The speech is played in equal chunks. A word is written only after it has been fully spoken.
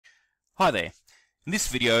Hi there. In this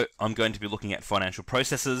video, I'm going to be looking at financial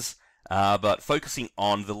processes, but focusing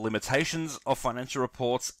on the limitations of financial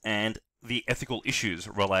reports and the ethical issues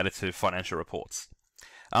related to financial reports.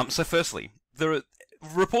 So firstly,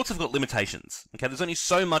 reports have got limitations. Okay, there's only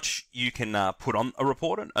so much you can put on a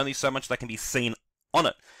report, and only so much that can be seen on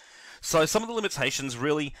it. So some of the limitations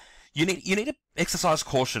really, you need to exercise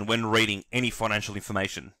caution when reading any financial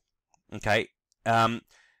information. Okay.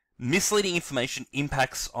 Misleading information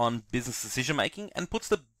impacts on business decision making and puts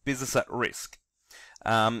the business at risk.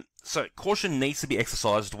 So caution needs to be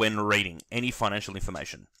exercised when reading any financial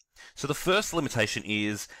information. So the first limitation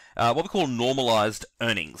is what we call normalized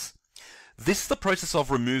earnings. This is the process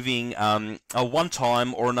of removing a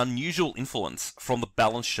one-time or an unusual influence from the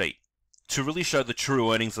balance sheet to really show the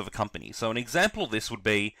true earnings of a company. So an example of this would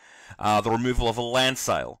be the removal of a land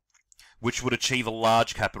sale, which would achieve a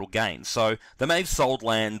large capital gain. So they may have sold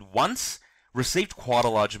land once, received quite a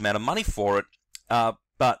large amount of money for it,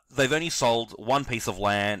 but they've only sold one piece of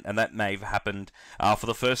land, and that may have happened for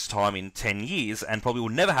the first time in 10 years, and probably will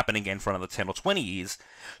never happen again for another 10 or 20 years.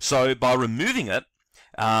 So by removing it,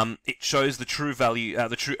 it shows the true value,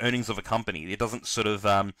 the true earnings of a company. It doesn't sort of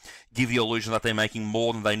give the illusion that they're making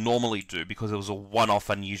more than they normally do because it was a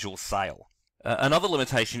one-off unusual sale. Another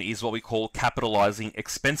limitation is what we call capitalizing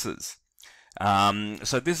expenses.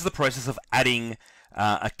 So this is the process of adding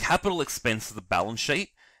a capital expense to the balance sheet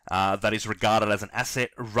that is regarded as an asset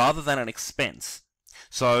rather than an expense.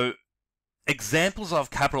 So examples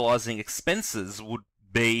of capitalizing expenses would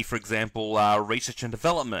be, for example, research and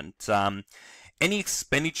development, any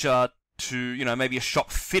expenditure to, maybe a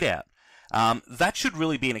shop fit out. That should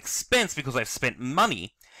really be an expense because they've spent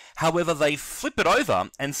money. However, they flip it over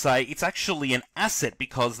and say it's actually an asset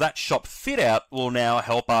because that shop fit out will now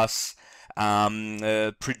help us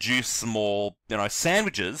produce some more,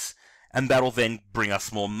 sandwiches, and that'll then bring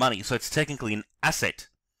us more money. So it's technically an asset.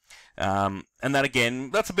 And that, again,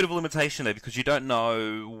 that's a bit of a limitation there because you don't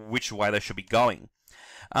know which way they should be going.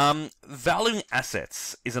 Valuing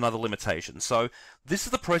assets is another limitation. So this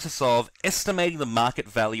is the process of estimating the market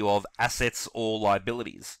value of assets or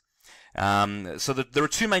liabilities. So there are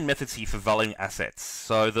two main methods here for valuing assets.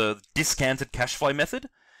 So the discounted cash flow method.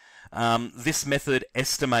 This method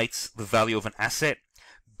estimates the value of an asset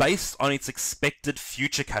based on its expected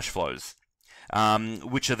future cash flows,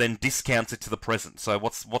 which are then discounted to the present. So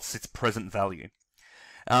what's its present value?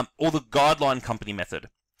 Or the guideline company method.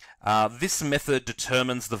 This method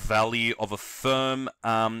determines the value of a firm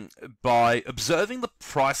by observing the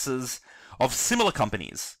prices of similar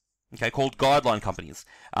companies, called guideline companies,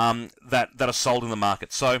 that are sold in the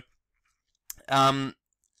market. So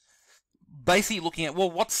basically looking at,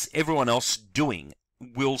 what's everyone else doing?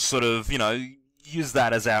 We'll sort of, use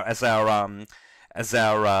that as our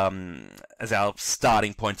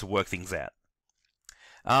starting point to work things out.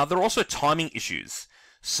 There are also timing issues.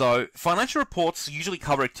 So financial reports usually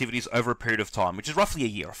cover activities over a period of time, which is roughly a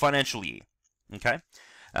year, a financial year. Okay.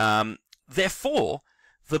 Therefore,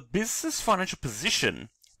 the business financial position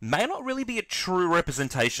may not really be a true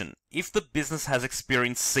representation if the business has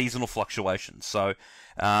experienced seasonal fluctuations. So,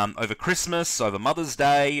 over Christmas, over Mother's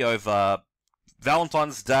Day, over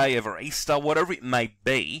Valentine's Day, over Easter, whatever it may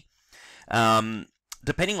be,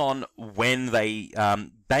 depending on when they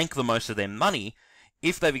bank the most of their money,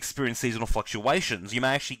 if they've experienced seasonal fluctuations, you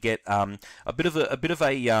may actually get a bit of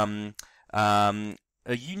a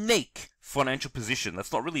unique financial position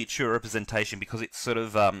that's not really a true representation because it sort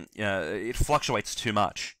of it fluctuates too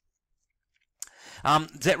much.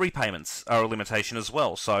 Debt repayments are a limitation as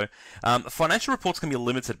well. So financial reports can be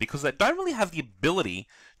limited because they don't really have the ability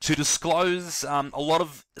to disclose a lot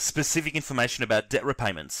of specific information about debt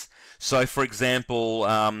repayments. So, for example,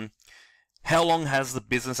 how long has the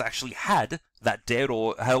business actually had that debt,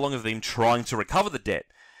 or how long have they been trying to recover the debt?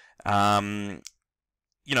 The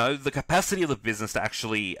capacity of the business to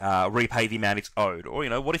actually repay the amount it's owed, or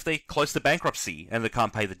what if they're close to bankruptcy and they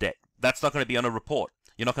can't pay the debt? That's not going to be on a report.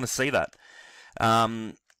 You're not going to see that.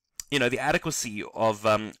 The adequacy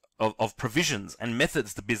of provisions and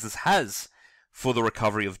methods the business has for the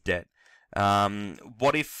recovery of debt.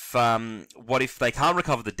 What if they can't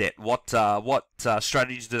recover the debt? What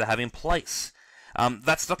strategies do they have in place?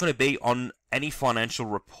 That's not going to be on any financial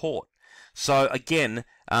report. So again,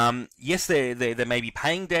 yes, they may be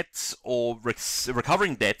paying debts or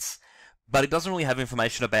recovering debts, but it doesn't really have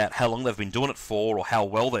information about how long they've been doing it for or how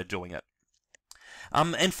well they're doing it.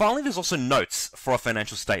 And finally, there's also notes for a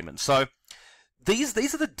financial statement. So these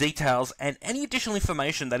are the details and any additional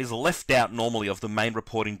information that is left out normally of the main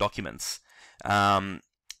reporting documents.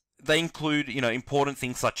 They include, important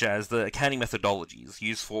things such as the accounting methodologies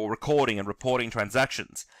used for recording and reporting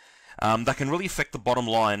transactions, that can really affect the bottom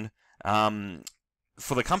line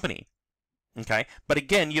for the company. Okay, but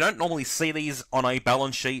again, you don't normally see these on a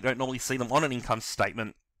balance sheet. You don't normally see them on an income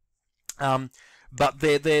statement. But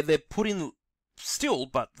they're put in still,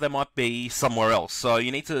 but they might be somewhere else. So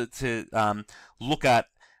you need to look at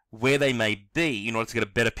where they may be in order to get a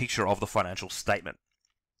better picture of the financial statement.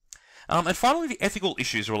 And finally, the ethical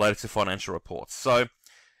issues related to financial reports. So,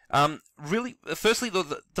 really, firstly,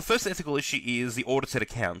 the first ethical issue is the audited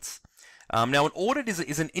accounts. Now, an audit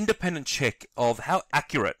is an independent check of how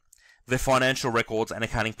accurate their financial records and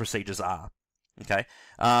accounting procedures are. Okay,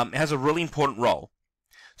 it has a really important role.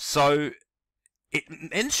 So, it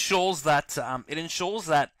ensures that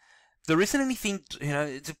there isn't anything,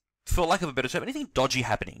 for lack of a better term, anything dodgy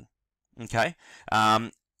happening. Okay,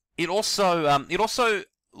 it also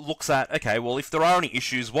looks at, okay, well, if there are any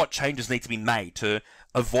issues, what changes need to be made to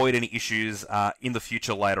avoid any issues in the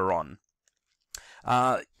future later on.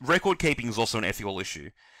 Record keeping is also an ethical issue,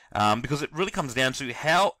 because it really comes down to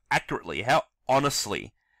how accurately, how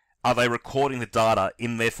honestly are they recording the data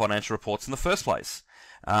in their financial reports in the first place.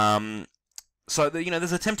 So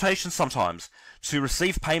there's a temptation sometimes to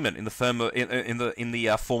receive payment in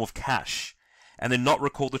the form of cash, and then not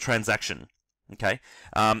record the transaction. Okay,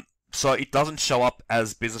 so it doesn't show up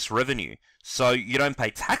as business revenue, so you don't pay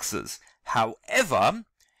taxes. However,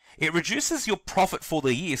 it reduces your profit for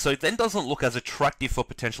the year, so it then doesn't look as attractive for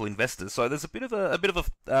potential investors. So there's a bit of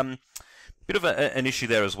an issue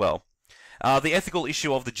there as well. The ethical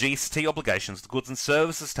issue of the GST obligations, the goods and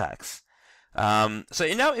services tax. So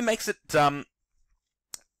it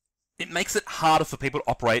makes it harder for people to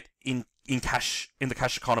operate in the cash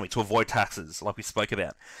economy to avoid taxes, like we spoke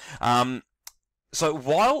about. So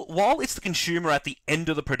while it's the consumer at the end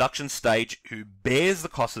of the production stage who bears the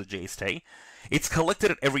cost of the GST, it's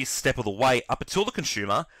collected at every step of the way up until the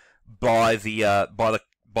consumer by the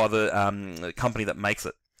company that makes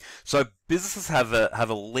it. So businesses have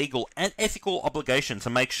a legal and ethical obligation to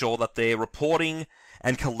make sure that they're reporting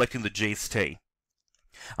and collecting the GST.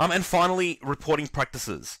 And finally, reporting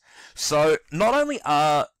practices. So not only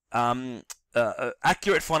are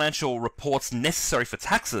accurate financial reports necessary for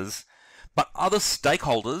taxes, but other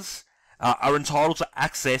stakeholders are entitled to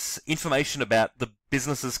access information about the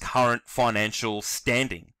business's current financial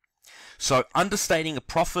standing. So understating a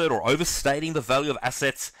profit or overstating the value of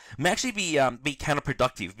assets may actually be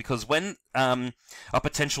counterproductive, because when a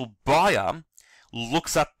potential buyer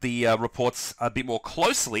looks at the reports a bit more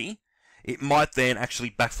closely, it might then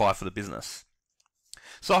actually backfire for the business.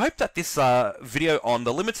 So I hope that this video on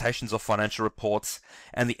the limitations of financial reports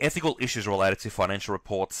and the ethical issues related to financial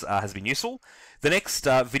reports has been useful. The next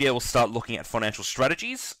video will start looking at financial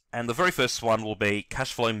strategies, and the very first one will be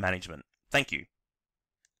cash flow management. Thank you.